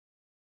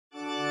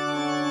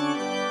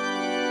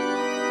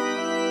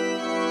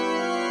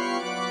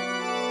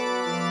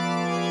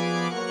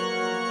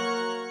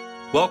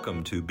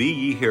Welcome to Be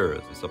Ye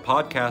Hearers. It's a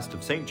podcast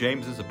of St.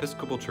 James's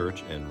Episcopal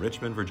Church in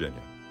Richmond, Virginia.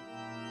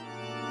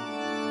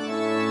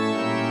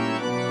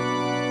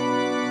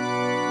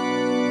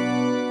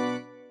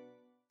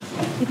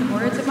 May the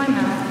words of my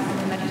mouth and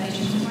the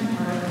meditations of my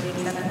heart be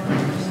acceptable in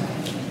your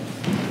sight.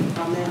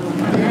 Amen.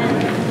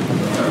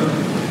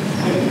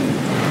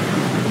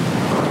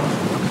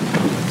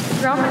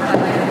 Throughout my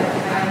life,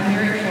 I am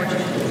very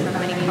fortunate to have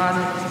many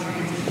positive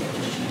experiences.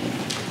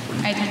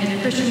 I attended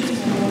a Christian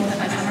school at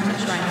my summers at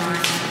Shrine and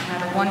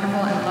had a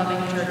wonderful and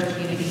loving church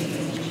community in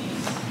St.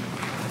 James.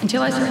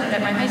 Until I started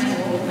at my high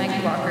school,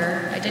 Maggie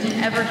Walker, I didn't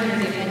ever hear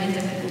the opinions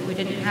of people who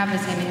didn't have the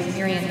same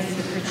experience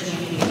with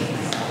Christianity as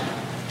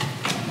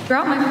myself.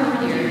 Throughout my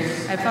 4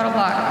 years, I've thought a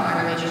lot about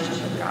my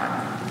relationship with God.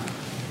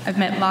 I've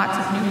met lots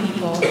of new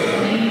people,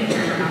 many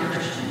who are not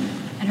Christian,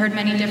 and heard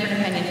many different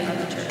opinions about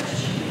the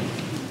church.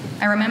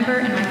 I remember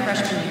in my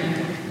freshman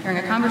year, during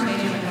a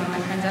conversation with one of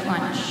my friends at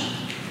lunch,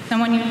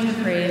 someone used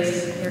the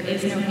phrase, "There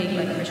is no hate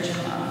like Christian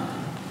love."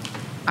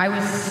 I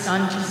was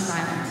stunned to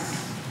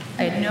silence.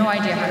 I had no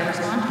idea how to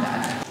respond to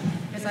that,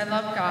 because I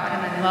love God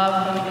and I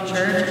love going to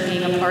church and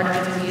being a part of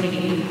His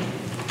community.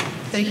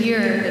 So to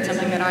hear that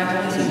something that I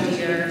hold so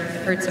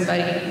dear hurt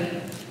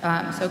somebody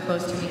so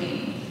close to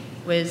me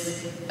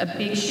was a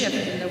big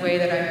shift in the way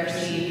that I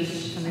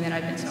perceived something that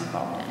I've been so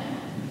involved in.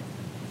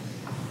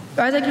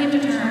 So as I came to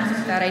terms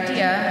with that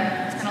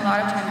idea, I spent a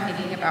lot of time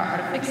thinking about how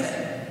to fix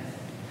it.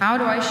 How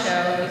do I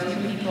show these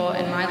new people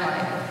in my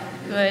life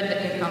good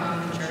that they come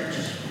from the church,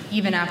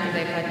 even after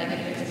they've had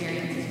negative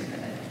experiences with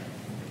it?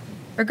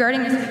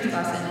 Regarding this week's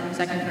lesson in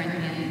 2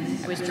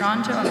 Corinthians, I was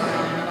drawn to a line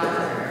in the last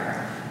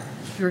paragraph: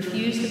 "You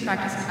refuse to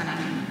practice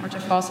cunning or to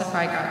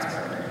falsify God's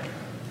word."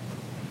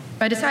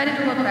 So I decided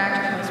to look back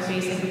to the most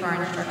basic of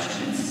our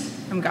instructions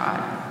from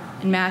God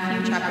in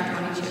Matthew chapter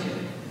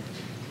 22.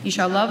 "You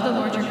shall love the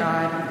Lord your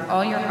God with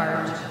all your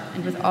heart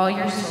and with all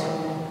your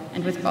soul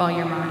and with all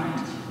your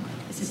mind.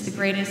 This is the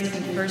greatest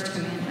and first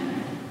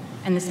commandment.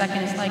 And the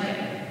second is like it.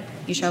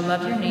 You shall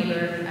love your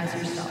neighbor as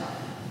yourself."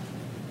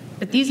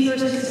 But these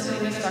verses still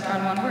leave us stuck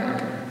on one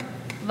word: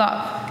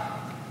 love.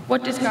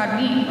 What does God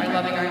mean by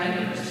loving our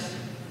neighbors?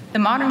 The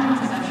modern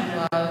conception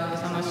of love is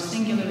almost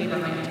singularly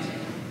romantic.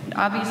 And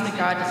obviously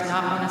God does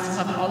not want us to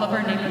love all of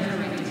our neighbors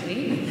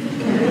romantically.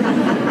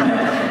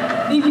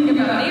 Thinking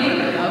about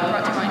neighborhood love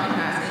brought to mind a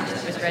passage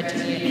that was read to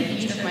me at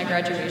each of my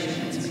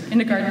graduations, from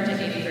kindergarten to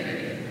 8th grade.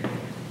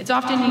 It's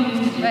often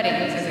used in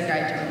weddings as a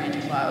guide to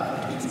romantic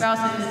love between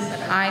spouses,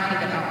 but I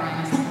think it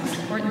outlines the most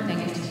important thing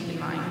is to keep in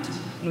mind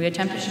when we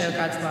attempt to show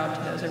God's love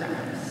to those around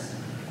us.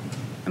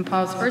 From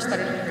Paul's first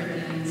letter to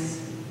Corinthians,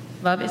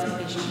 love is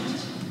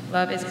patient,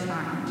 love is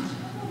kind,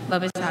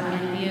 love is not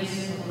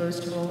envious or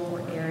boastful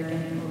or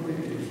arrogant or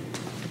rude.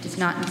 It does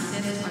not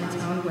insist on its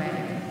own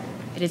way.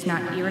 It is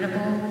not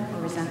irritable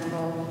or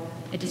resentful.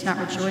 It does not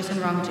rejoice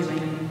in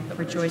wrongdoing, but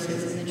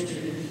rejoices in the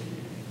truth.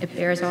 It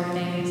bears all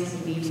things,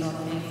 believes all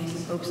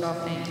things, hopes all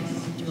things,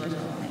 endures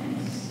all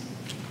things.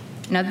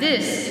 Now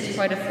this is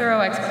quite a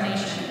thorough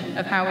explanation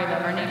of how we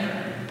love our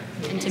neighbor.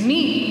 And to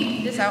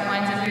me, this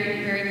outlines a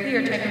very, very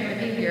clear type of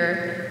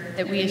behavior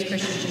that we as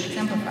Christians should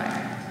exemplify.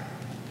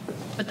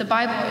 But the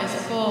Bible is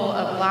full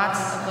of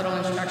lots of little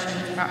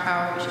instructions about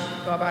how we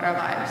should go about our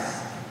lives.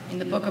 In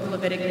the book of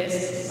Leviticus,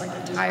 it's like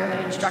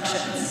entirely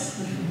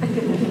instructions.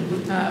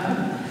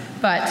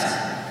 But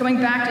going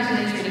back to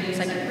today's reading of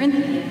 2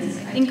 Corinthians,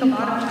 I think a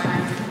lot of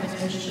times people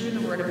misconstrue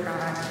the Word of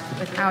God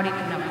without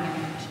even knowing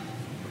it.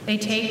 They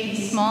take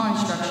these small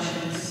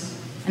instructions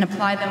and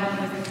apply them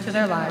to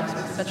their lives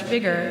with such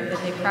vigor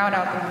that they crowd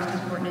out the most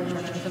important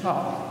instructions of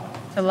all: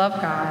 to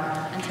love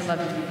God and to love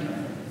your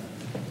neighbor.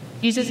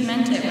 Jesus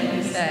meant it when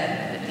he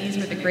said that these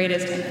were the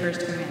greatest and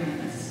first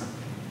commandments.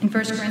 In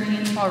 1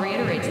 Corinthians, Paul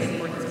reiterates the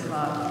importance of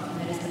love,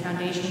 and that is the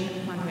foundation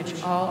upon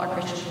which all our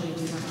Christian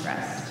beliefs must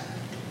rest.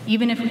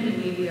 Even if we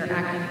believe we are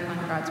acting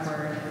upon God's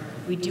word,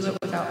 we do it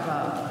without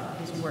love,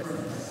 it is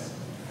worthless.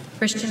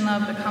 Christian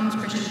love becomes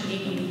Christian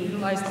hate when we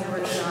utilize the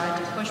word of God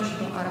to push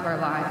people out of our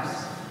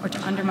lives or to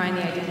undermine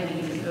the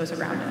identities of those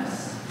around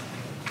us.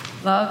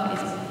 Love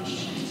is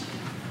patient.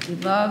 We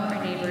love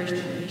our neighbors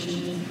through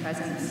patience and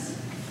presence.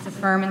 It's a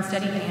firm and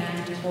steady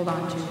hand to hold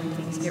on to when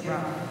things get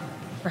rough,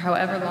 for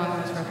however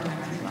long those rough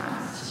times may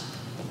last.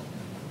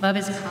 Love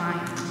is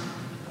kind.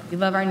 We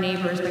love our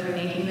neighbors by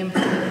thanking them for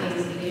the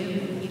things they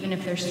do, even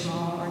if they're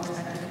small or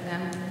expected of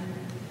them.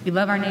 We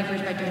love our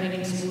neighbors by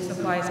donating school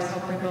supplies to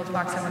help rebuild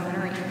Fox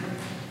Elementary.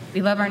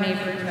 We love our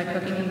neighbors by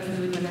cooking them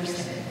food when they're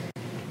sick.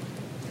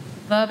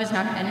 Love is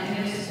not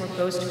envious or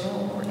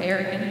boastful or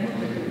arrogant or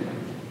rude.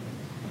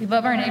 We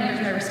love our neighbors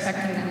by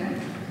respecting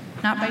them,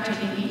 not by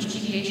taking each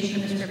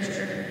deviation from the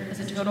Scripture as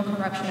a total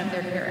corruption of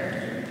their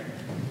character.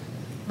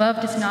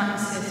 Love does not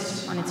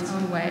insist on its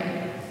own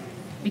way.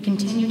 We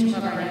continue to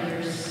love our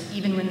neighbors,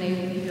 even when they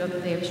feel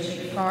that they have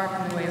strayed far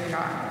from the way of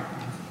God.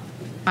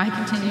 I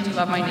continue to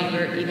love my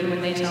neighbor, even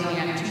when they tell me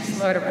I'm too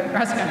slow to run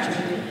cross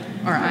country,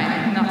 or I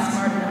am not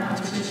smart enough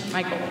to reach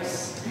my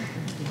goals.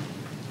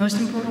 Most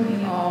importantly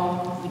of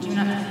all, we do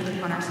not take it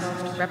upon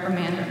ourselves to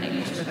reprimand our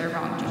neighbors for their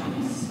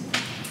wrongdoings.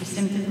 We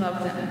simply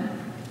love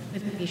them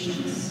with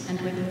patience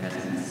and with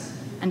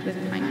presence and with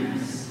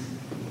kindness.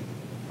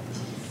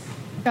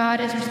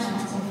 God is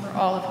responsible for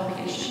all of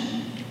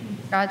creation.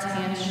 God's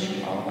hands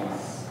shape all of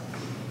us.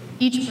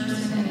 Each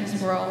person in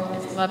this world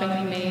is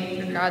lovingly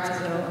made through God's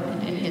will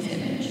and in his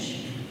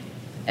image.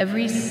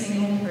 Every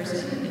single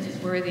person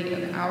is worthy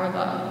of our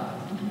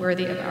love and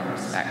worthy of our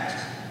respect.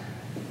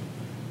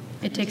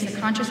 It takes a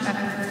conscious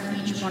effort for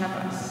each one of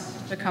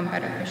us to become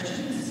better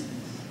Christians.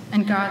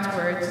 And God's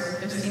words,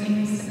 though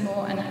seemingly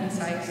simple and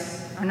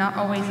concise, are not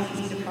always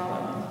easy to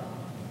follow.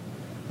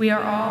 We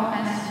are all,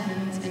 as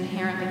humans,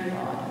 inherently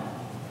flawed.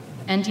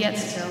 And yet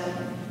still,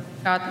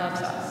 God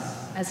loves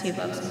us as he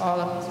loves all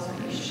of his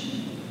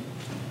creation.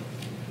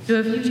 So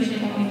if you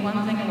take only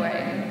one thing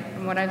away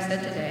from what I've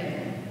said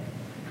today,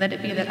 let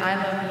it be that I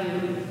love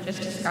you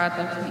just as God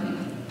loves me.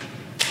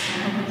 I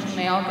hope that you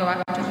may all go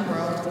out into the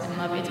world and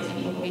love its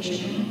people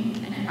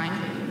patiently and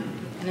kindly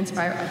and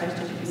inspire others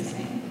to do the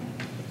same.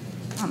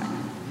 Amen.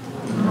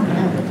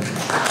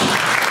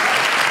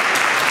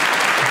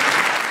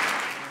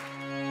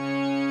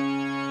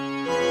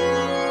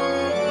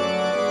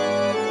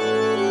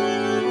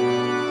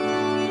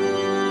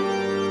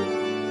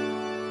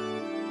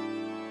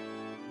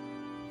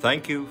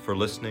 Thank you for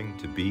listening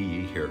to Be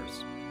Ye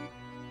Hearers.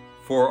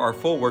 For our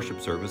full worship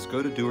service,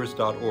 go to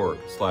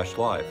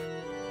doers.org/live.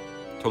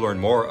 To learn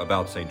more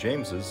about St.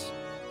 James's,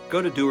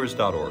 go to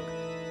doers.org.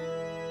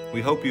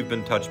 We hope you've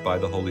been touched by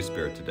the Holy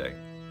Spirit today.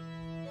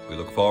 We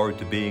look forward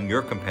to being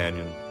your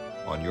companion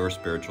on your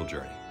spiritual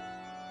journey.